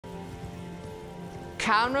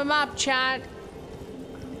Count them up, chat.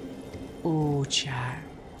 Ooh, chat.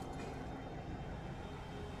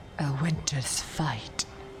 A winter's fight.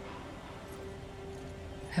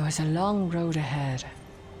 There was a long road ahead,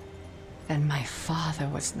 and my father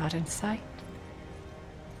was not in sight.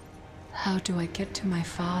 How do I get to my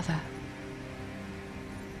father?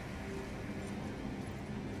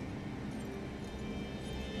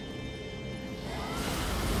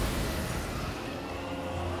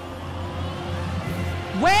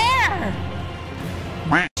 Where?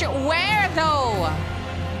 Where though?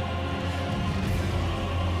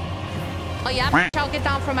 Oh yeah, I'll get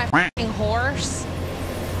down from my fucking horse.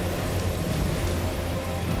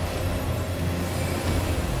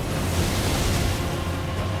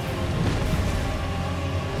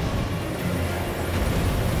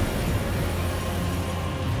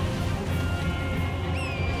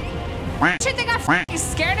 You think I'm fucking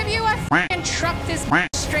scared of you? I fucking trucked this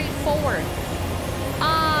straight forward.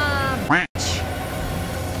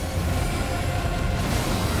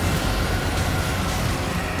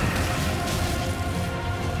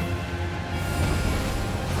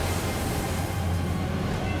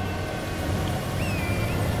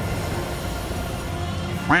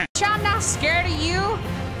 I'm not scared of you.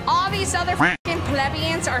 All these other fucking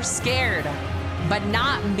plebeians are scared, but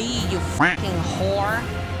not me, you fucking whore.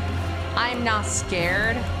 I'm not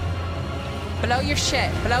scared. Blow your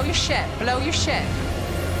shit, blow your shit, blow your shit.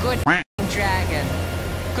 Good fucking dragon.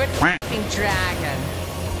 Good fucking dragon.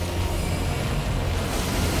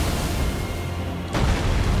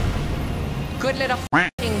 Good little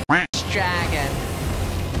fucking dragon.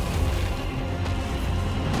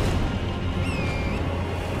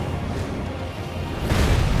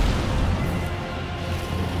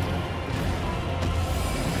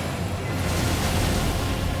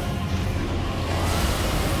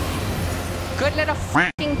 Good little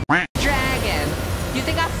fucking dragon. You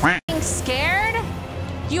think I'm fucking scared?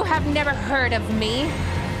 You have never heard of me.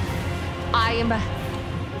 I am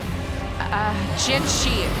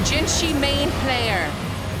Jinshi main player.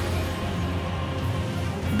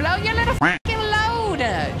 Blow your little fucking load,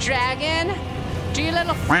 dragon. Do your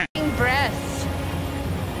little fucking breath.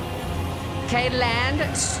 Okay,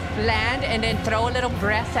 land, and then throw a little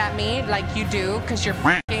breath at me like you do, because you're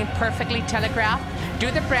fucking perfectly telegraphed.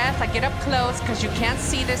 Do the breath. I get up close because you can't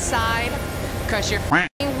see this side. Because you're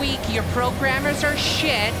fucking weak. Your programmers are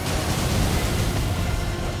shit.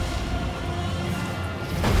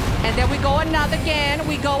 And then we go another again.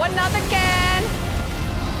 We go another again.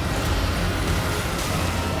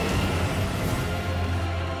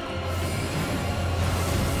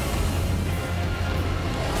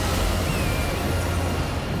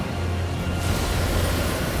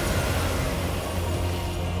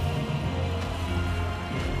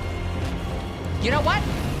 You know what?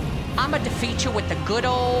 I'ma defeat you with the good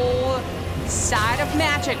old side of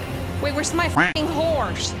magic. Wait, where's my fucking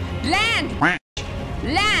horse? Land!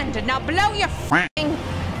 Land! Now blow your fucking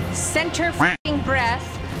center fucking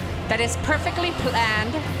breath that is perfectly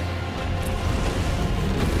planned.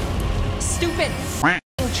 Stupid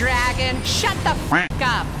fucking dragon. Shut the fuck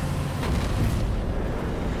up.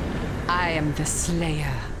 I am the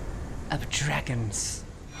slayer of dragons.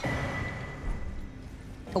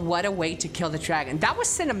 What a way to kill the dragon. That was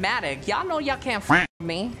cinematic. Y'all know y'all can't fuck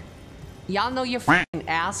me. Y'all know your fucking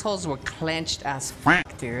assholes were clenched as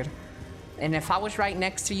fuck, dude. And if I was right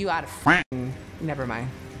next to you, I'd fucking... Never mind.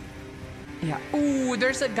 Yeah. Ooh,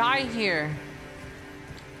 there's a guy here.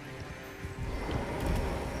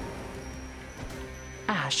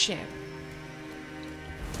 Ah, shit.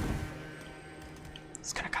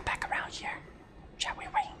 It's gonna come back around here. Shall we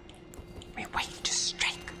wait? We wait to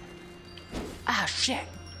strike. Ah, shit.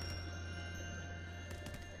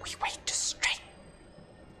 We wait to strike.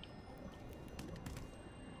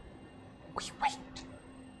 We wait.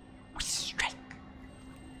 We strike.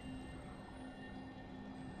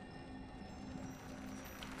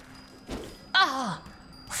 Ah!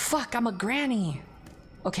 Fuck, I'm a granny.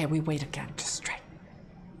 Okay, we wait again to strike.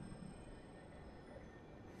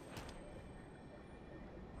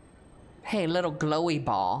 Hey, little glowy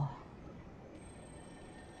ball.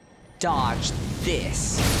 Dodge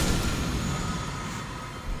this.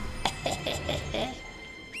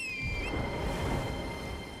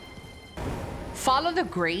 Follow the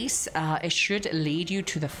grace. It should lead you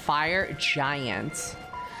to the fire giant.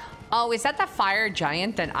 Oh, is that the fire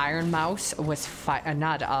giant that Iron Mouse was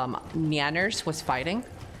Nanners was fighting?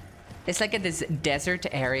 It's like in this desert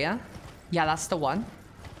area. Yeah, that's the one.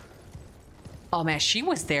 Oh man, she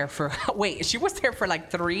was there for wait, she was there for like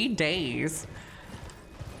 3 days.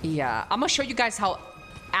 Yeah, I'm gonna show you guys how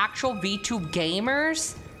actual V2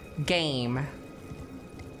 gamers game.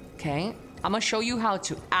 Okay. I'm gonna show you how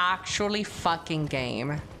to actually fucking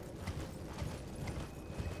game.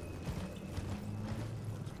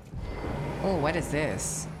 Oh, what is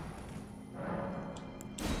this?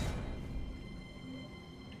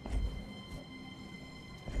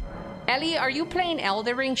 Elly, are you playing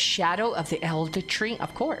Elden Ring Shadow of the Erdtree?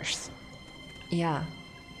 Of course. Yeah.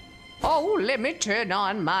 Oh, let me turn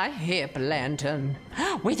on my hip lantern.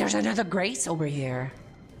 Wait, there's another Grace over here.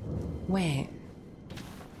 Wait.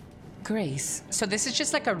 Grace. So this is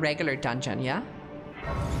just like a regular dungeon, yeah?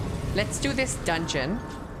 Let's do this dungeon.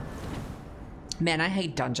 Man, I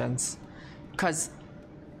hate dungeons. Because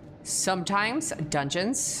sometimes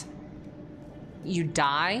dungeons, you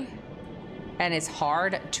die and it's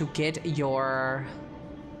hard to get your...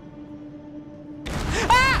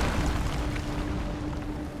 Ah!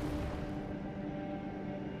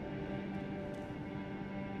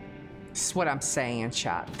 That's what I'm saying,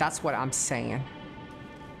 chat. That's what I'm saying.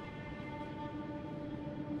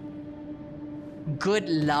 Good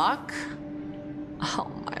luck?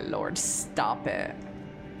 Oh my lord, stop it.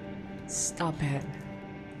 Stop it.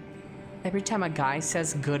 Every time a guy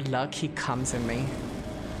says good luck, he comes in me.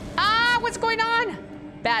 Ah, what's going on?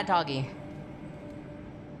 Bad doggy.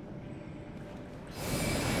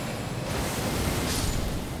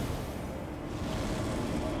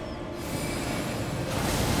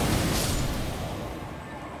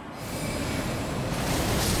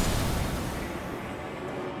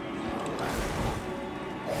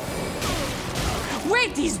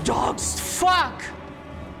 Wait, these dogs, fuck!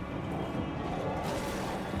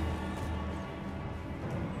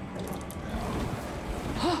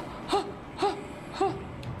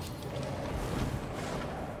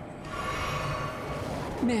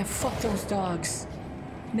 Man, fuck those dogs.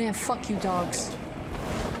 Man, fuck you dogs.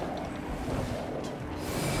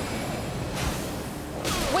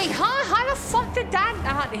 Wait, huh? How the fuck did that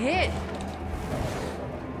not hit?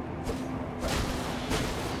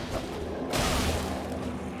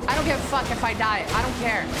 I don't give a fuck if I die. I don't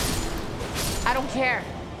care. I don't care.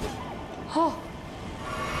 Oh.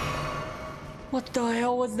 What the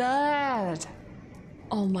hell was that?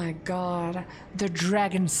 Oh my god. The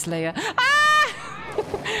Dragon Slayer. Ah!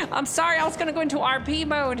 I'm sorry, I was gonna go into RP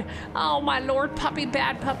mode. Oh my lord, puppy,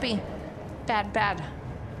 bad puppy. Bad, bad.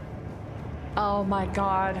 Oh my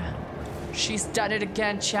god. She's done it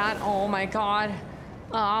again, chat. Oh my god.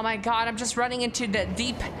 Oh my god, I'm just running into the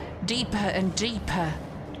deeper and deeper.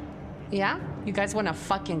 Yeah? You guys wanna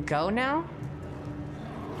fucking go now?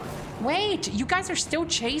 Wait, you guys are still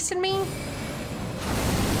chasing me?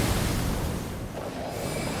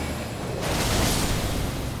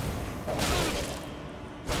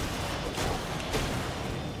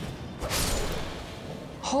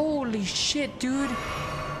 Holy shit, dude.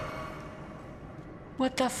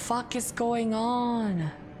 What the fuck is going on?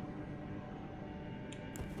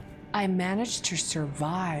 I managed to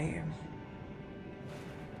survive.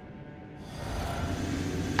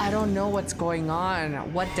 I don't know what's going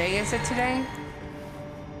on. What day is it today?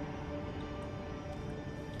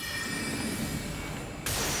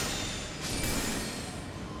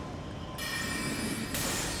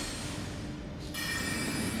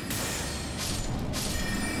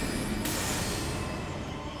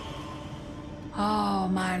 Oh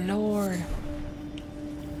my lord.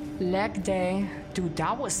 Leg day. Dude,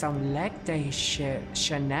 that was some leg day shit.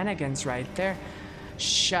 Shenanigans right there.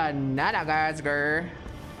 Shenanigans, girl.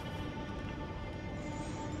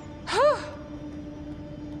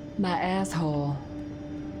 My asshole.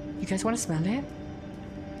 You guys want to smell it?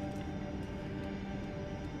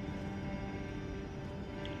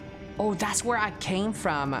 Oh, that's where I came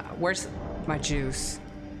from. Where's my juice?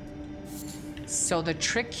 So the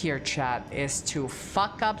trick here, chat, is to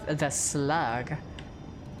fuck up the slug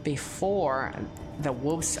before the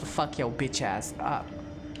wolves fuck your bitch ass up,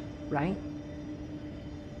 right?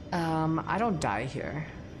 I don't die here.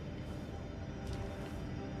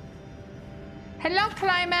 Hello,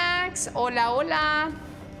 Climax. Hola, hola.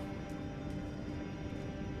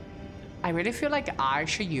 I really feel like I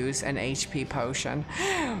should use an HP potion.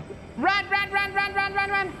 Run, run, run, run, run, run,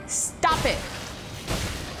 run. Stop it.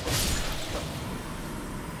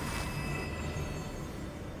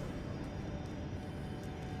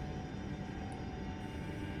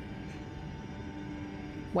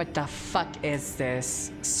 What the fuck is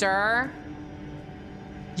this? Sir?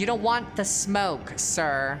 You don't want the smoke,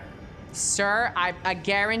 sir. Sir, I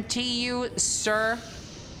guarantee you, sir,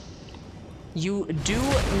 you do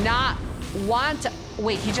not want...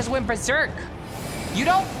 Wait, he just went berserk. You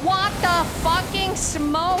don't want the fucking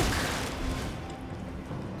smoke.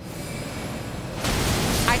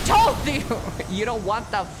 I told you, you don't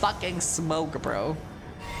want the fucking smoke, bro.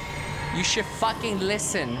 You should fucking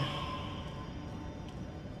listen. You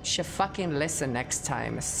should fucking listen next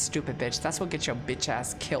time, stupid bitch. That's what gets your bitch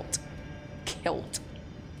ass killed. Killed.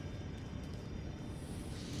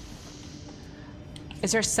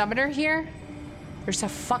 Is there a summoner here? There's a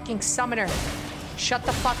fucking summoner. Shut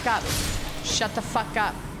the fuck up. Shut the fuck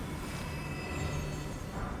up.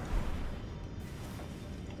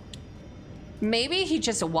 Maybe he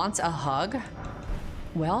just wants a hug.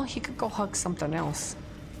 Well, he could go hug something else.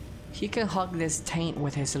 He can hug this taint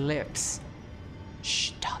with his lips.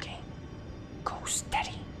 Shh, doggy. Go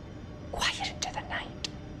steady. Quiet into the night.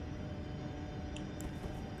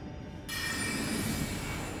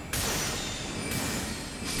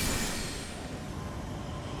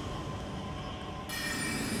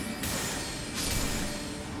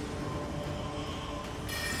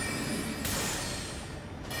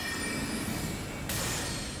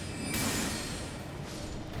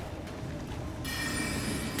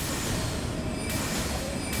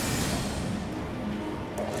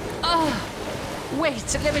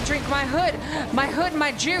 Wait, let me drink my hood. My hood,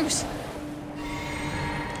 my juice.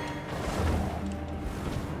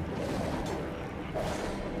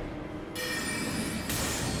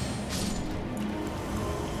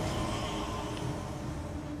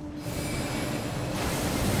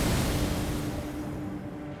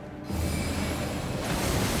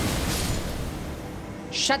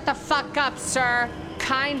 Shut the fuck up, sir.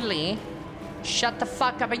 Kindly. Shut the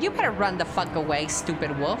fuck up. And you better run the fuck away,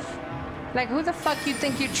 stupid wolf. Like, who the fuck you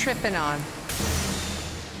think you're tripping on?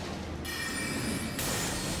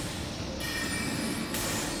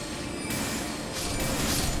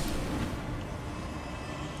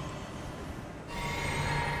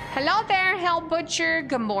 Hello there, Hell Butcher.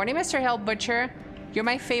 Good morning, Mr. Hell Butcher. You're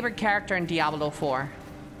my favorite character in Diablo 4.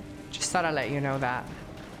 Just thought I'd let you know that.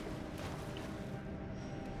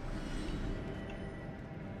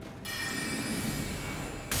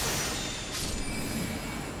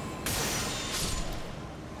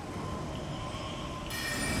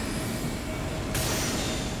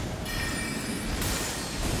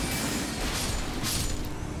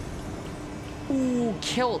 Ooh,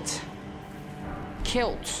 kilt.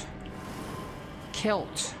 Kilt.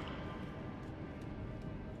 Kilt.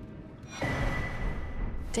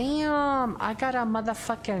 Damn, I got a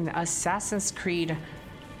motherfucking Assassin's Creed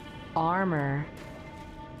armor.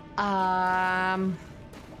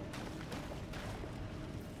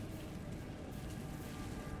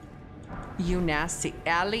 You nasty.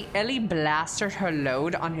 Elly blasted her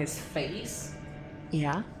load on his face.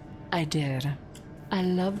 Yeah, I did. I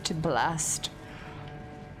love to blast.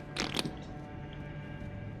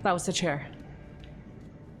 That was the chair.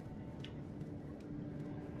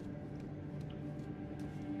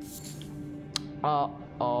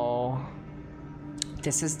 Uh-oh.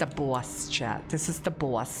 This is the boss, chat. This is the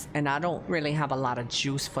boss. And I don't really have a lot of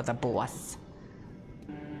juice for the boss.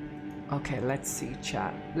 Okay, let's see,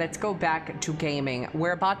 chat. Let's go back to gaming.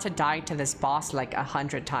 We're about to die to this boss like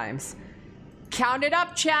 100 times. Count it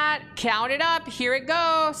up, chat. Count it up. Here it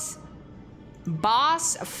goes.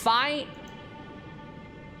 Boss fight.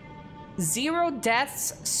 0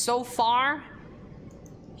 deaths so far.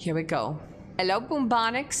 Here we go. Hello,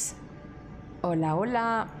 Boombonics. Hola,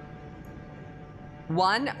 hola.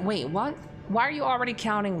 1. Wait, what? Why are you already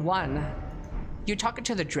counting 1? You're talking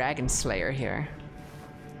to the Dragon Slayer here.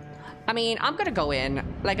 I mean, I'm gonna go in.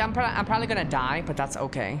 Like, I'm probably gonna die, but that's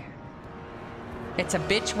okay. It's a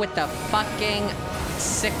bitch with the fucking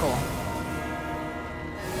sickle.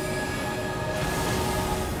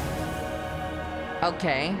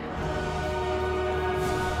 Okay.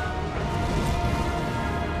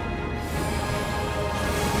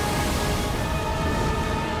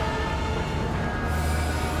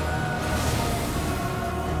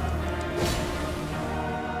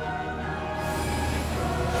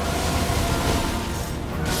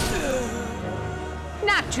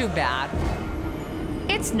 Not too bad.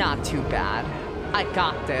 It's not too bad. I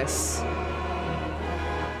got this.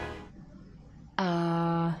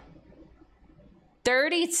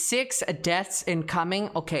 36 deaths incoming.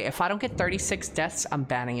 Okay, if I don't get 36 deaths, I'm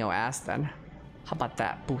banning your ass then. How about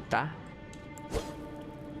that, puta?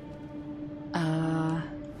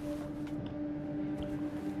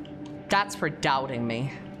 That's for doubting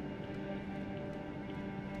me.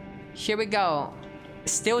 Here we go.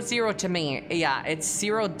 Still 0 to me. Yeah, it's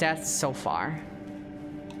 0 deaths so far.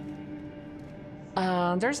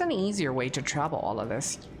 There's an easier way to travel all of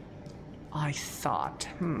this. I thought,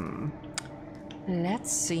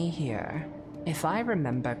 let's see here. If I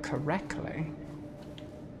remember correctly,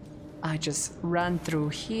 I just run through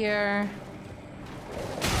here.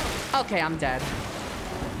 Okay, I'm dead.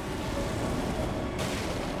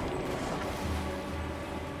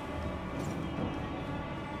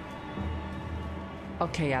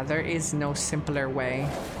 Okay, yeah, there is no simpler way.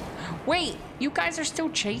 Wait, you guys are still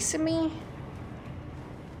chasing me?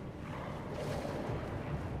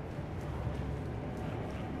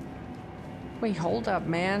 Wait, hold up,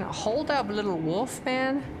 man. Hold up, little wolf,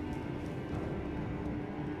 man.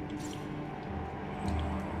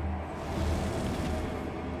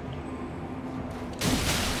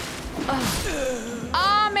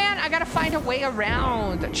 Oh, man, I gotta find a way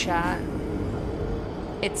around, chat.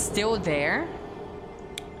 It's still there.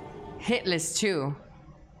 Hitless, too.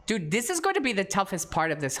 Dude, this is going to be the toughest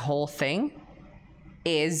part of this whole thing.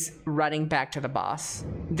 Is running back to the boss.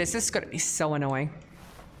 This is going to be so annoying.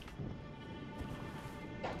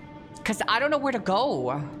 Because I don't know where to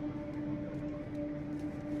go.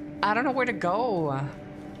 I don't know where to go.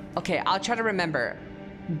 Okay, I'll try to remember.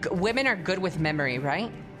 Women are good with memory,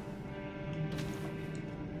 right?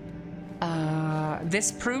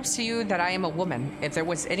 This proves to you that I am a woman. If there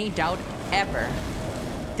was any doubt ever,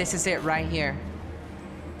 this is it right here.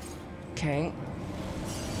 Okay.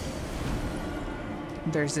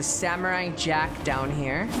 There's a samurai jack down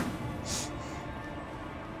here.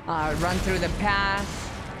 Run through the path.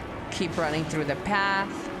 Keep running through the path.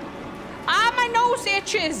 Ah, my nose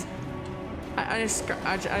itches! I need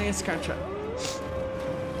to scratch it.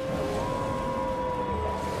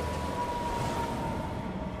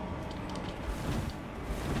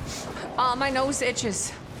 Oh, my nose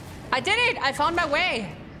itches. I did it! I found my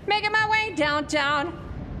way! Making my way downtown.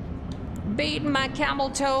 Beating my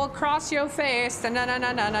camel toe across your face.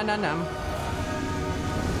 Na-na-na-na-na-na-na.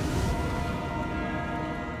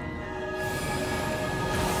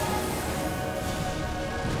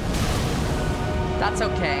 That's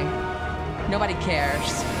okay. Nobody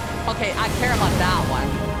cares. Okay, I care about that one.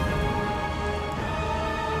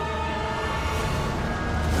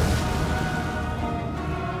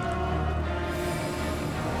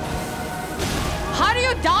 How do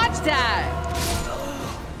you dodge that?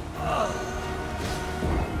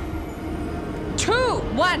 2,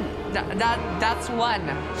 1. That's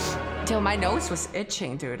 1. Dude, my nose was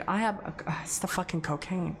itching, dude. I have it's the fucking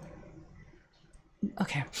cocaine.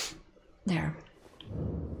 Okay, there.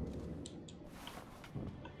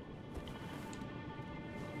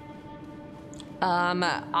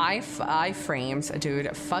 Iframes,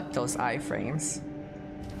 dude. Fuck those iframes.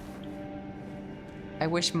 I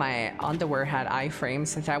wish my underwear had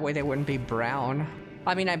iframes, that way they wouldn't be brown.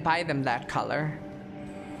 I mean, I buy them that color.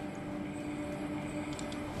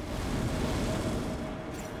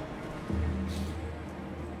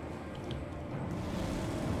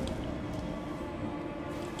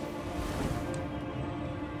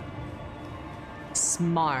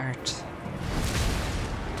 Smart.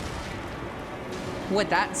 With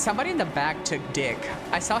that, somebody in the back took dick.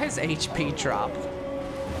 I saw his HP drop.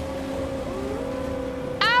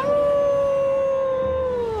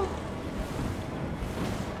 Ow!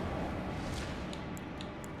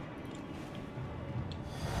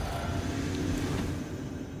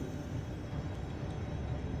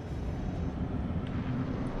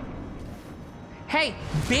 Hey,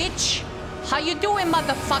 bitch! How you doing,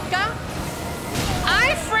 motherfucker?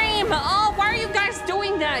 Iframe! Oh, why are you guys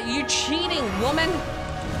doing that? You cheating, woman.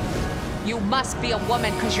 You must be a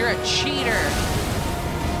woman because you're a cheater.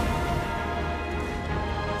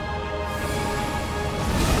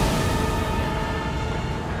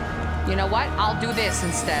 You know what? I'll do this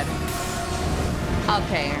instead.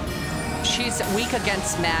 Okay. She's weak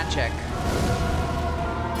against magic.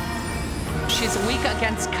 She's weak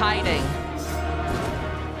against kiting.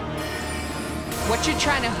 What you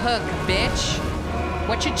trying to hook, bitch?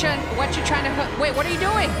 What you trying to hook? Wait, what are you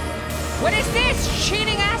doing? What is this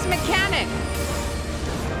cheating ass mechanic?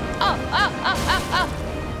 Oh.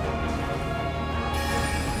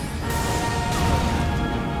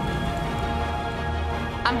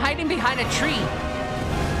 I'm hiding behind a tree.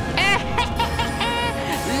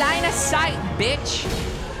 Line of sight, bitch.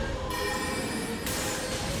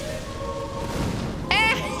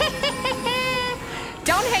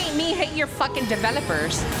 Don't hate me, hate your fucking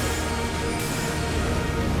developers.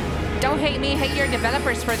 Don't hate me, hate your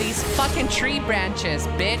developers for these fucking tree branches,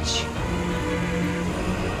 bitch.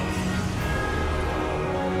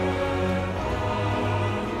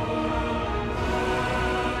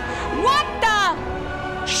 What the?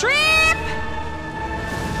 Shrimp?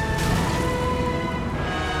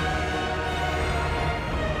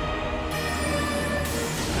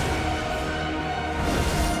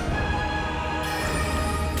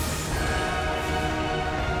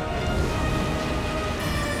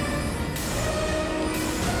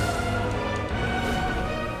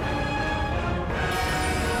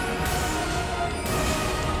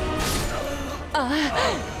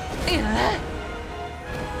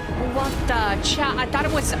 the chat. I thought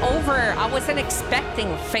it was over. I wasn't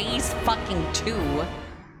expecting phase fucking 2.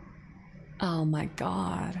 Oh my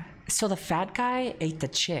god. So the fat guy ate the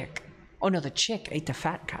chick. Oh no, the chick ate the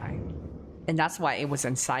fat guy. And that's why it was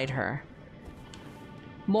inside her.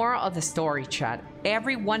 Moral of the story, chat.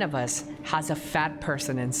 Every one of us has a fat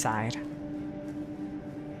person inside.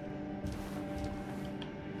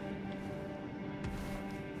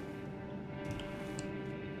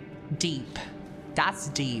 Deep. That's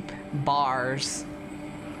deep. Bars.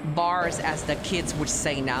 Bars, as the kids would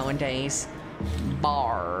say nowadays.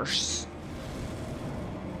 Bars.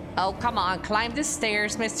 Oh, come on. Climb the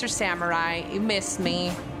stairs, Mr. Samurai. You missed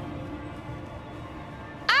me.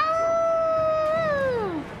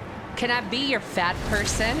 Ow! Can I be your fat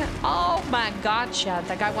person? Oh my god, Chad.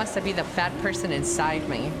 That guy wants to be the fat person inside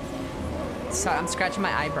me. So I'm scratching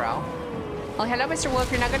my eyebrow. Oh, hello, Mr.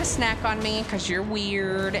 Wolf. You're not gonna snack on me because you're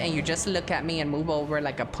weird and you just look at me and move over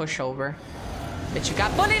like a pushover. But you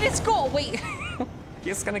got bullied in school. Wait. He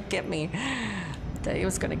was gonna get me. He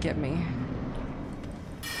was gonna get me.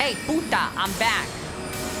 Hey, puta, I'm back.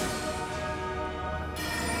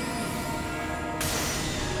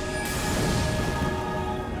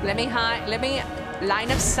 Let me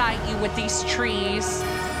line of sight you with these trees.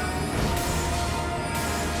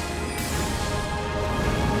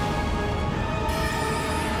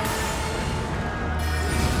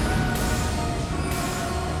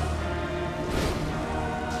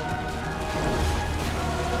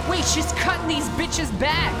 Wait, she's cutting these bitches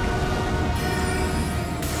back.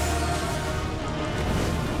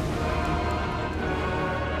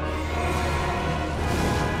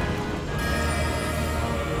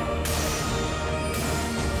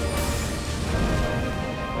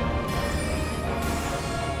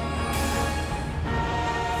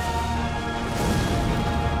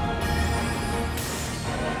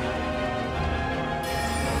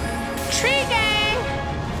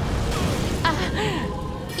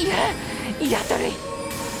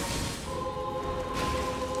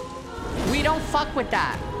 We don't fuck with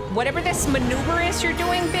that. Whatever this maneuver is you're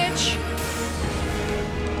doing, bitch.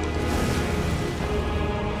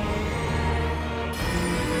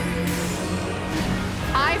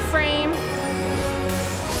 Iframe.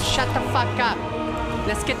 Shut the fuck up.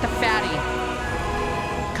 Let's get the fatty.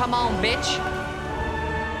 Come on, bitch.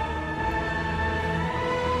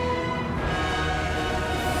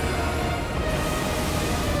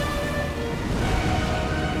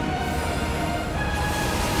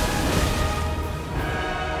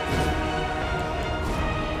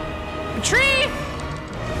 Tree!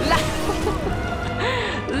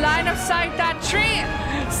 Line of sight that tree!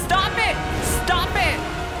 Stop it! Stop it!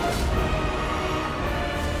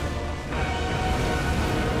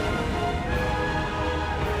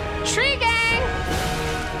 Tree gang!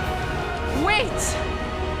 Wait!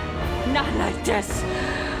 Not like this.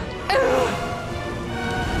 Ugh.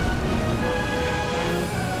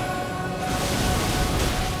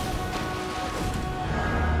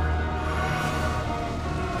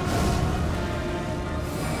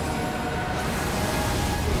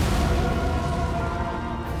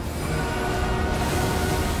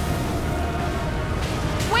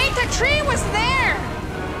 Tree was there.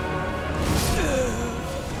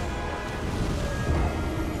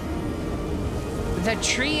 The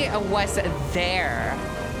tree was there,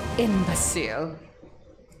 imbecile.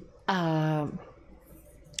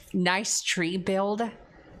 Nice tree build.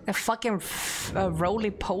 A fucking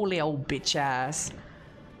roly-poly old bitch ass.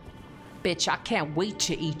 Bitch, I can't wait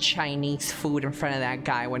to eat Chinese food in front of that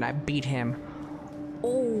guy when I beat him.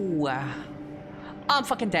 Oh, I'm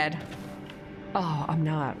fucking dead. Oh, I'm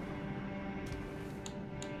not.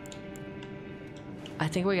 I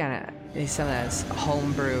think we're gonna do some of this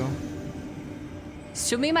homebrew.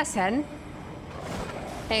 Sumimasen.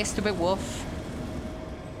 Hey, stupid wolf.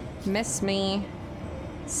 Miss me.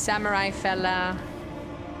 Samurai fella.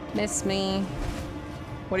 Miss me.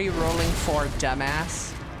 What are you rolling for,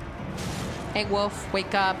 dumbass? Hey, wolf,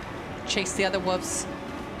 wake up. Chase the other wolves.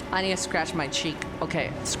 I need to scratch my cheek.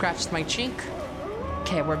 Okay, scratched my cheek.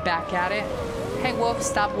 Okay, we're back at it. Hey, wolf,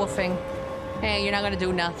 stop woofing. Hey, you're not gonna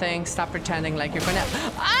do nothing. Stop pretending like you're gonna...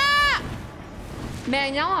 Ah!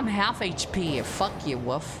 Man, now I'm half HP. Fuck you,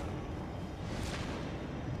 wolf.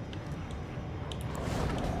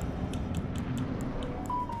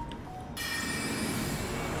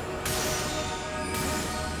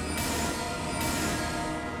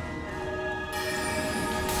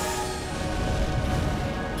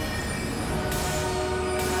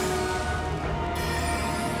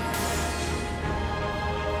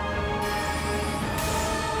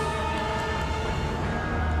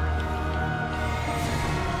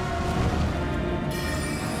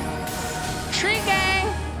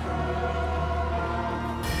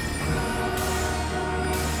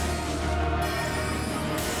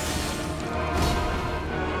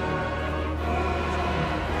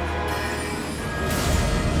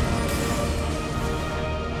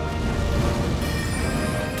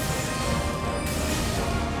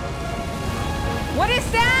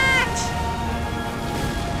 is that?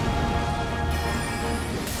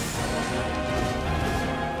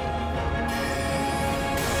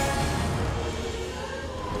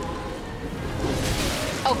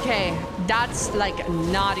 Okay, that's like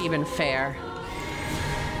not even fair.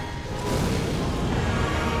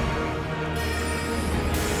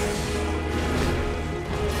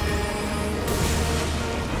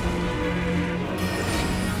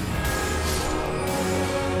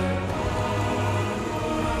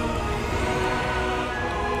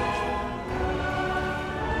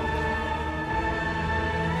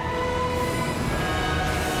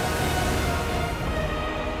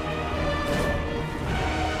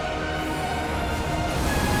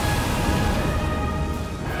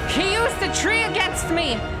 Tree against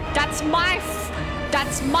me. That's my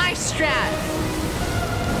strat.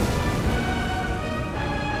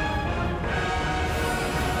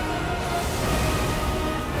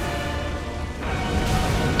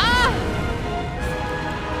 Ah!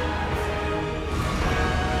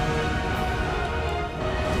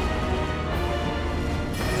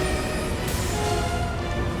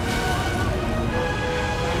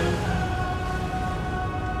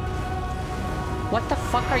 What the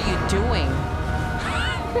fuck are you doing?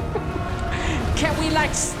 Can we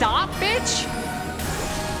like stop, bitch?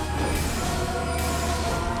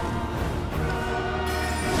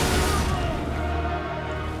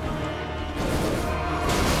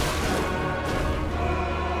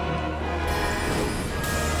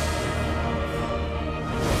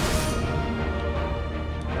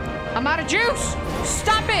 I'm out of juice.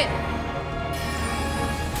 Stop it.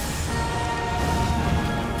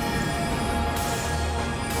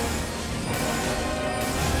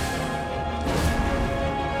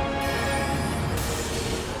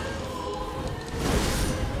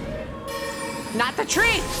 Not the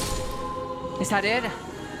tree! Is that it?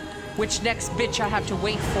 Which next bitch I have to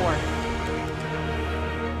wait for?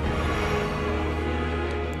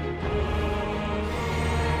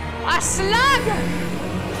 A slug!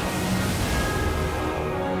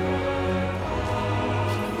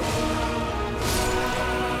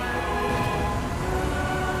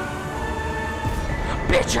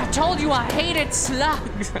 Bitch, I told you I hated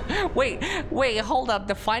slugs! Wait, hold up.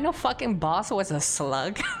 The final fucking boss was a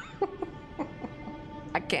slug?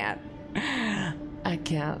 I can't.